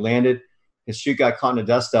airplane. He landed, his chute got caught in a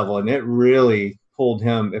dust devil, and it really pulled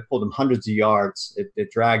him hundreds of yards.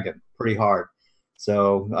 It dragged him pretty hard.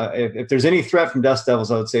 So if there's any threat from dust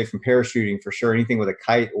devils, I would say from parachuting for sure. Anything with a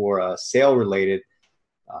kite or a sail related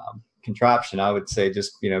contraption, I would say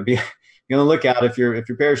just be on the lookout. If you're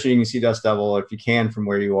parachuting, you see dust devil, if you can from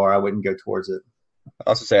where you are, I wouldn't go towards it.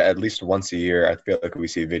 I also say at least once a year, I feel like we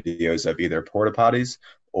see videos of either porta potties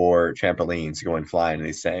or trampolines going flying in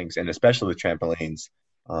these things, and especially with trampolines,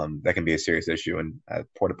 that can be a serious issue. And a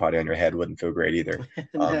porta potty on your head wouldn't feel great either.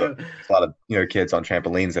 No. But there's a lot of kids on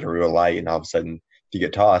trampolines that are real light, and all of a sudden, if you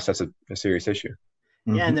get tossed, that's a serious issue.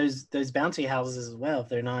 Yeah, and those bouncy houses as well, if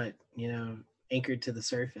they're not anchored to the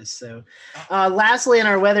surface. So lastly, in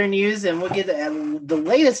our weather news, and we'll get the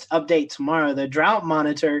latest update tomorrow, the drought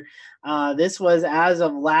monitor. This was as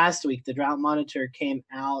of last week. The drought monitor came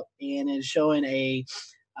out and is showing a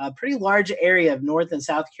pretty large area of North and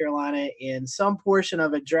South Carolina in some portion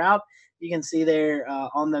of a drought. You can see there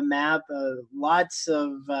on the map lots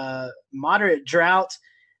of moderate drought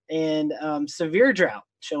and severe drought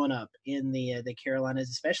showing up in the Carolinas,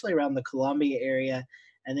 especially around the Columbia area.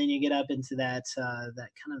 And then you get up into that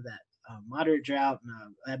kind of that moderate drought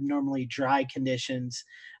and abnormally dry conditions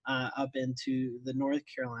up into the North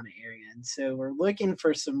Carolina area. And so we're looking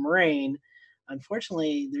for some rain.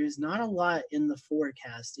 Unfortunately, there's not a lot in the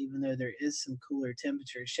forecast, even though there is some cooler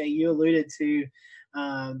temperatures. Shay, you alluded to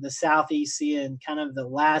the Southeast seeing kind of the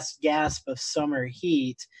last gasp of summer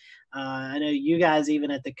heat. I know you guys,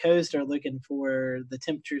 even at the coast, are looking for the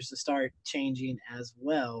temperatures to start changing as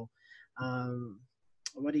well.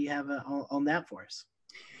 What do you have on that for us?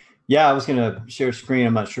 Yeah, I was going to share screen.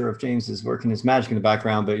 I'm not sure if James is working his magic in the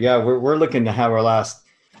background, but yeah, we're looking to have our last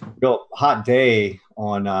real hot day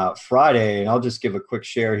on Friday, and I'll just give a quick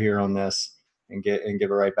share here on this and give it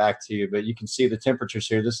right back to you. But you can see the temperatures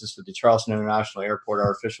here. This is for the Charleston International Airport,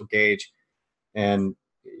 our official gauge. And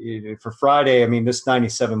for Friday, I mean, this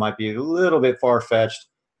 97 might be a little bit far-fetched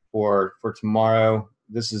for tomorrow.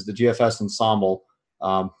 This is the GFS ensemble,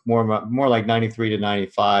 more like 93 to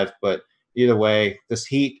 95. But either way, this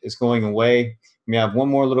heat is going away. We have one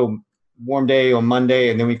more little warm day on Monday,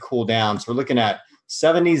 and then we cool down. So we're looking at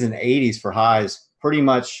 70s and 80s for highs pretty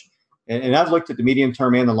much. And I've looked at the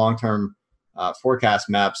medium-term and the long-term forecast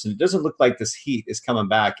maps, and it doesn't look like this heat is coming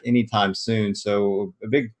back anytime soon. So a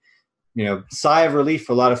big sigh of relief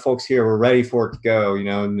for a lot of folks here. We're ready for it to go.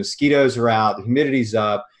 The mosquitoes are out, the humidity's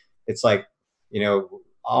up. It's like,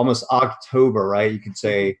 almost October, right? You could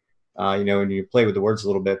say, and you play with the words a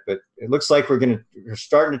little bit, but it looks like we're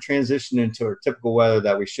starting to transition into our typical weather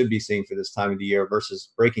that we should be seeing for this time of the year versus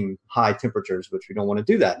breaking high temperatures, which we don't want to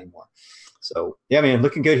do that anymore. So yeah, man,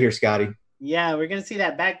 looking good here, Scotty. Yeah, we're going to see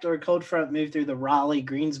that backdoor cold front move through the Raleigh,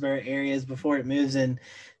 Greensboro areas before it moves in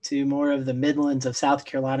to more of the Midlands of South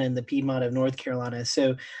Carolina and the Piedmont of North Carolina.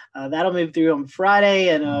 So that'll move through on Friday.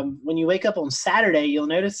 And when you wake up on Saturday, you'll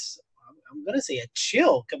notice, I'm going to say, a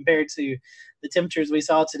chill compared to the temperatures we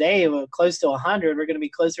saw today. Close to 100. We're going to be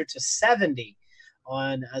closer to 70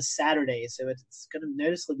 on a Saturday. So it's going to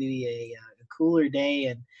noticeably be a cooler day,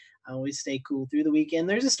 and we stay cool through the weekend.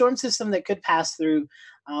 There's a storm system that could pass through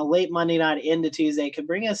late Monday night into Tuesday. Could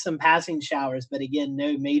bring us some passing showers, but again,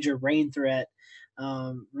 no major rain threat,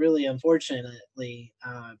 really, unfortunately,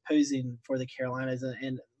 posing for the Carolinas.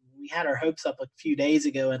 And we had our hopes up a few days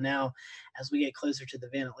ago, and now as we get closer to the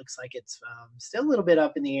event, it looks like it's still a little bit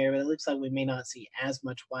up in the air, but it looks like we may not see as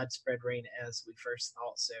much widespread rain as we first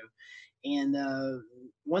thought. So, and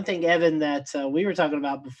one thing, Evan, that we were talking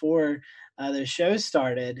about before the show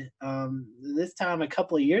started, this time a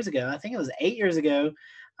couple of years ago, I think it was 8 years ago,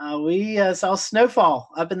 we saw snowfall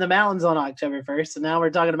up in the mountains on October 1st, and now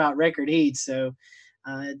we're talking about record heat. So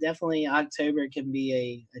definitely October can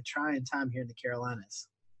be a trying time here in the Carolinas.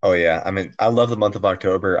 Oh, yeah. I mean, I love the month of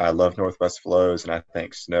October. I love northwest flows, and I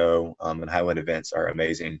think snow and high wind events are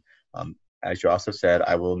amazing. As you also said,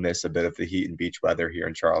 I will miss a bit of the heat and beach weather here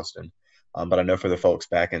in Charleston. But I know for the folks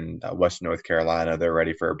back in Western North Carolina, they're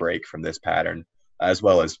ready for a break from this pattern, as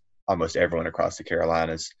well as almost everyone across the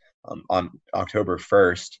Carolinas. On October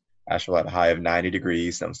 1st, Asheville had a high of 90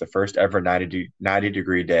 degrees. That was the first ever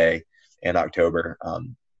 90-degree day in October.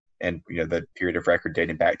 And, the period of record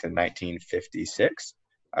dating back to 1956,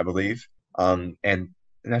 I believe. And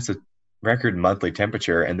that's a record monthly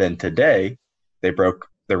temperature. And then today, they broke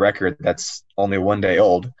the record that's only one day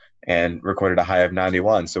old and recorded a high of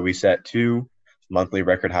 91. So we set two monthly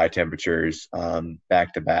record high temperatures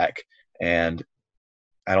back to back. And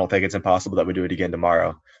I don't think it's impossible that we do it again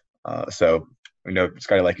tomorrow. So,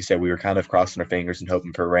 Scotty, like you said, we were kind of crossing our fingers and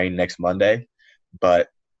hoping for rain next Monday, but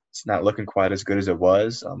it's not looking quite as good as it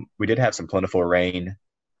was. We did have some plentiful rain.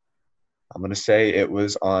 I'm going to say it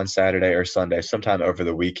was on Saturday or Sunday, sometime over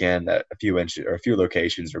the weekend, that a few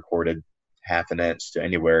locations recorded half an inch to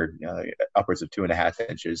anywhere upwards of 2.5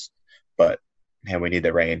 inches. But man, we need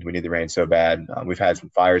the rain. We need the rain so bad. We've had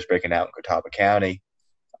some fires breaking out in Catawba County.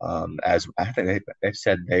 As I think they've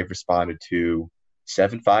said they've responded to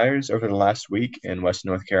 7 fires over the last week in Western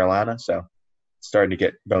North Carolina. So it's starting to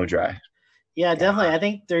get bone dry. Yeah, definitely. I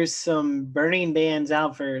think there's some burning bans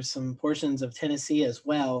out for some portions of Tennessee as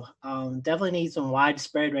well. Definitely need some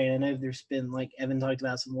widespread rain. I know there's been, like Evan talked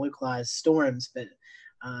about, some localized storms, but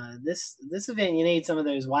this event, you need some of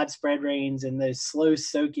those widespread rains and those slow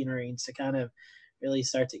soaking rains to kind of really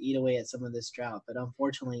start to eat away at some of this drought. But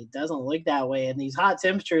unfortunately, it doesn't look that way. And these hot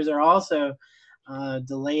temperatures are also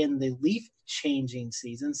delaying the leaf changing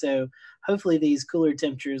season. So hopefully these cooler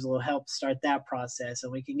temperatures will help start that process,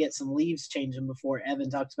 and we can get some leaves changing before Evan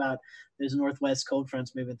talks about those northwest cold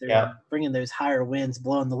fronts moving through, bringing those higher winds,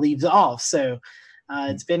 blowing the leaves off. So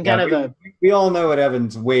it's been we all know what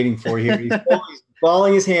Evan's waiting for here. He's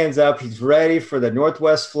balling his hands up. He's ready for the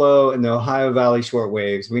northwest flow and the Ohio Valley short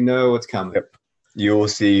waves. We know what's coming. You will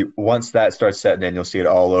see, once that starts setting in, you'll see it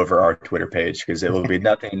all over our Twitter page, because it will be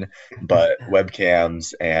nothing but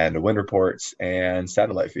webcams and wind reports and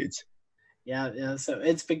satellite feeds. Yeah. So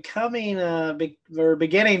it's becoming we're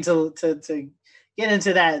beginning to get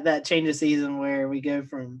into that change of season where we go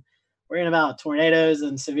from worrying about tornadoes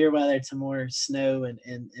and severe weather to more snow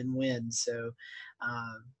and wind. So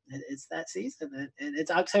it's that season, and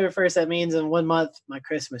it's October 1st. That means in 1 month my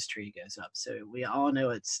Christmas tree goes up. So we all know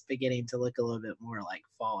it's beginning to look a little bit more like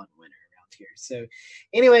fall and winter around here. So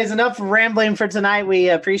anyways, enough rambling for tonight. We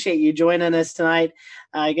appreciate you joining us tonight.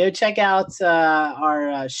 Go check out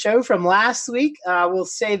our show from last week. We'll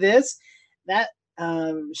say this, that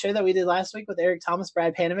show that we did last week with Eric Thomas,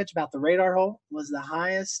 Brad Panovich about the radar hole was the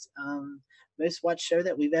highest most watched show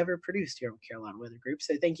that we've ever produced here on Carolina Weather Group.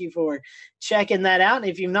 So thank you for checking that out.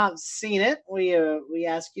 And if you've not seen it, we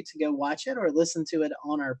ask you to go watch it or listen to it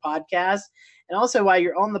on our podcast. And also, while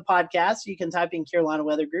you're on the podcast, you can type in Carolina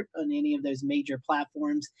Weather Group on any of those major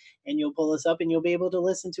platforms, and you'll pull us up, and you'll be able to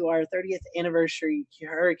listen to our 30th anniversary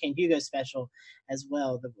Hurricane Hugo special as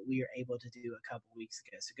well that we were able to do a couple weeks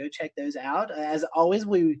ago. So go check those out. As always,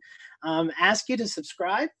 we ask you to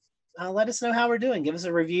subscribe. Let us know how we're doing. Give us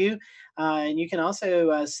a review. And you can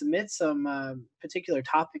also submit some particular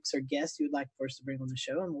topics or guests you would like for us to bring on the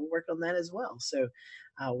show, and we'll work on that as well. So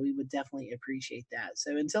we would definitely appreciate that.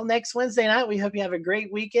 So until next Wednesday night, we hope you have a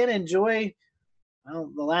great weekend. Enjoy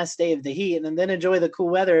the last day of the heat, and then enjoy the cool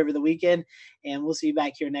weather over the weekend. And we'll see you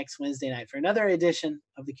back here next Wednesday night for another edition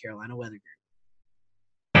of the Carolina Weather Group.